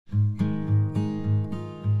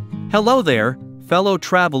Hello there, fellow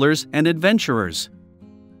travelers and adventurers.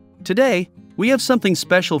 Today, we have something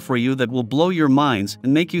special for you that will blow your minds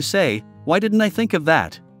and make you say, "Why didn't I think of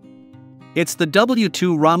that?" It's the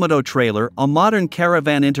W2 Romotow trailer, a modern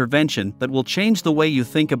caravan intervention that will change the way you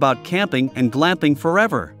think about camping and glamping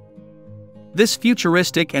forever. This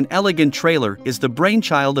futuristic and elegant trailer is the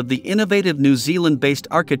brainchild of the innovative New Zealand-based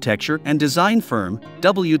architecture and design firm,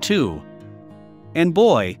 W2. And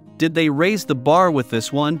boy, did they raise the bar with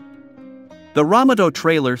this one. The Romotow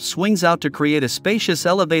trailer swings out to create a spacious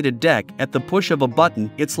elevated deck at the push of a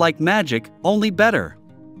button. It's like magic, only better.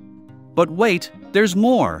 But wait, there's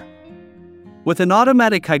more. With an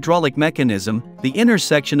automatic hydraulic mechanism, the inner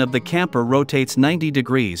section of the camper rotates 90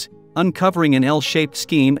 degrees, uncovering an L-shaped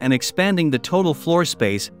scheme and expanding the total floor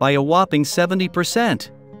space by a whopping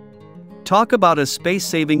 70%. Talk about a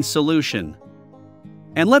space-saving solution.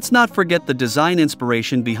 And let's not forget the design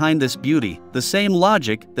inspiration behind this beauty, the same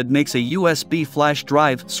logic that makes a USB flash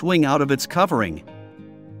drive swing out of its covering.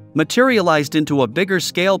 Materialized into a bigger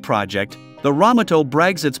scale project, the Romotow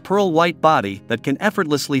brags its pearl-white body that can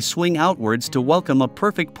effortlessly swing outwards to welcome a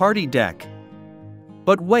perfect party deck.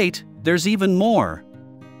 But wait, there's even more.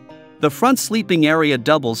 The front sleeping area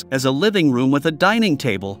doubles as a living room with a dining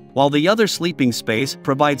table, while the other sleeping space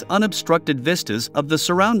provides unobstructed vistas of the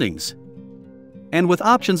surroundings. And with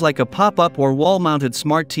options like a pop-up or wall-mounted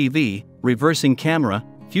smart TV, reversing camera,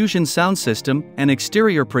 fusion sound system, and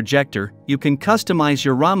exterior projector, you can customize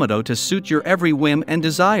your Romotow to suit your every whim and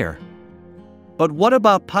desire. But what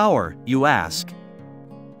about power, you ask?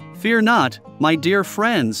 Fear not, my dear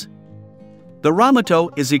friends. The Romotow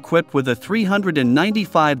is equipped with a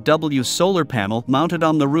 395W solar panel mounted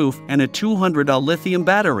on the roof and a 200Ah lithium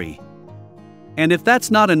battery. And if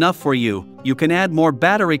that's not enough for you, you can add more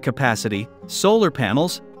battery capacity, solar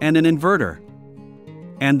panels, and an inverter.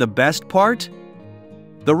 And the best part?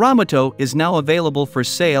 The Romotow is now available for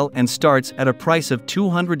sale and starts at a price of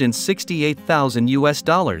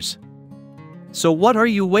 $268,000. So what are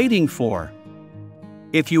you waiting for?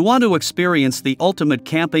 If you want to experience the ultimate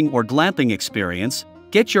camping or glamping experience,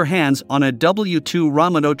 get your hands on a W2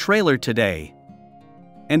 Romotow trailer today.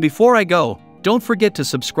 And before I go, don't forget to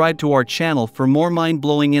subscribe to our channel for more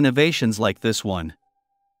mind-blowing innovations like this one.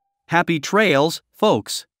 Happy trails,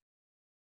 folks!